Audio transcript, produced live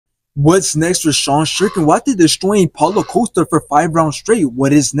What's next for Sean Strickland? Well, after destroying Paulo Costa for 5 rounds straight,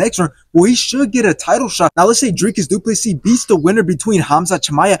 what is next for him? Well, he should get a title shot. Now, let's say Dricus du Plessis beats the winner between Hamza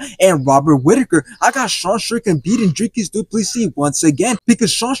Chimaev and Robert Whittaker. I got Sean Strickland beating Dricus du Plessis once again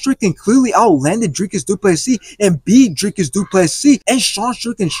because Sean Strickland clearly outlanded Dricus du Plessis and beat Dricus du Plessis. And Sean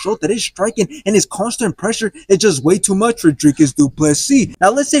Strickland showed that his striking and his constant pressure is just way too much for Dricus du Plessis.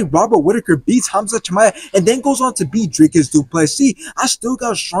 Now, let's say Robert Whittaker beats Hamza Chimaev and then goes on to beat Dricus du Plessis. I still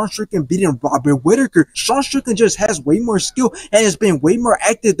got Sean Strickland beating Robert Whittaker. Sean Strickland just has way more skill and has been way more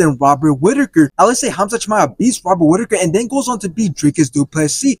active than Robert Whittaker. Now, let's say Hamza Chimaev beats Robert Whittaker and then goes on to beat Dricus du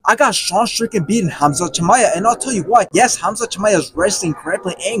Plessis. I got Sean Strickland beating Hamza Chimaev, and I'll tell you why. Yes, Hamza Chimaev's wrestling,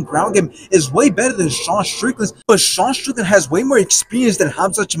 grappling, and ground game is way better than Sean Strickland's, but Sean Strickland has way more experience than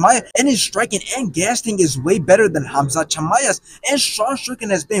Hamza Chimaev, and his striking and gas tank is way better than Hamza Chimaev's, and Sean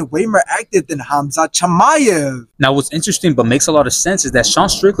Strickland has been way more active than Hamza Chimaev. Now, what's interesting but makes a lot of sense is that Sean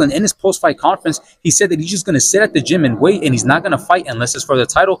Strickland, in his post-fight conference, he said that he's just going to sit at the gym and wait, and he's not going to fight unless it's for the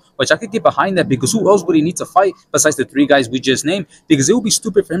title, which I could get behind that, because who else would he need to fight besides the 3 guys we just named? Because it would be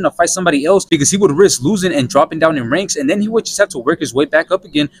stupid for him to fight somebody else, because he would risk losing and dropping down in ranks, and then he would just have to work his way back up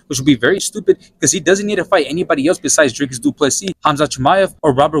again, which would be very stupid, because he doesn't need to fight anybody else besides Dricus du Plessis, Hamza Chimaev,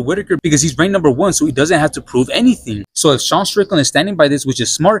 or Robert Whittaker, because he's ranked #1, so he doesn't have to prove anything. So if Sean Strickland is standing by this, which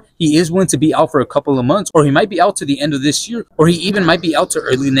is smart, he is willing to be out for a couple of months, or he might be out to the end of this year, or he even might be out to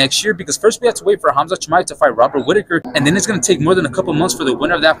early next year, because first we have to wait for Hamza Chimaev to fight Robert Whittaker, and then it's going to take more than a couple months for the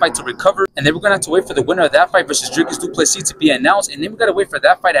winner of that fight to recover, and then we're going to have to wait for the winner of that fight versus Dricus du Plessis to be announced, and then we got to wait for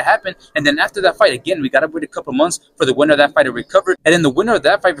that fight to happen, and then after that fight again we got to wait a couple months for the winner of that fight to recover, and then the winner of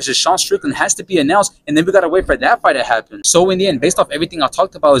that fight versus Sean Strickland has to be announced, and then we got to wait for that fight to happen. So in the end, based off everything I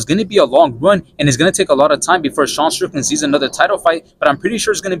talked about, it's going to be a long run, and it's going to take a lot of time before Sean Strickland sees another title fight, but I'm pretty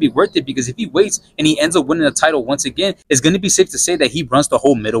sure it's going to be worth it, because if he waits and he ends up winning the title once again, it's going to be safe to say that he runs the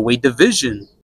whole middleweight division.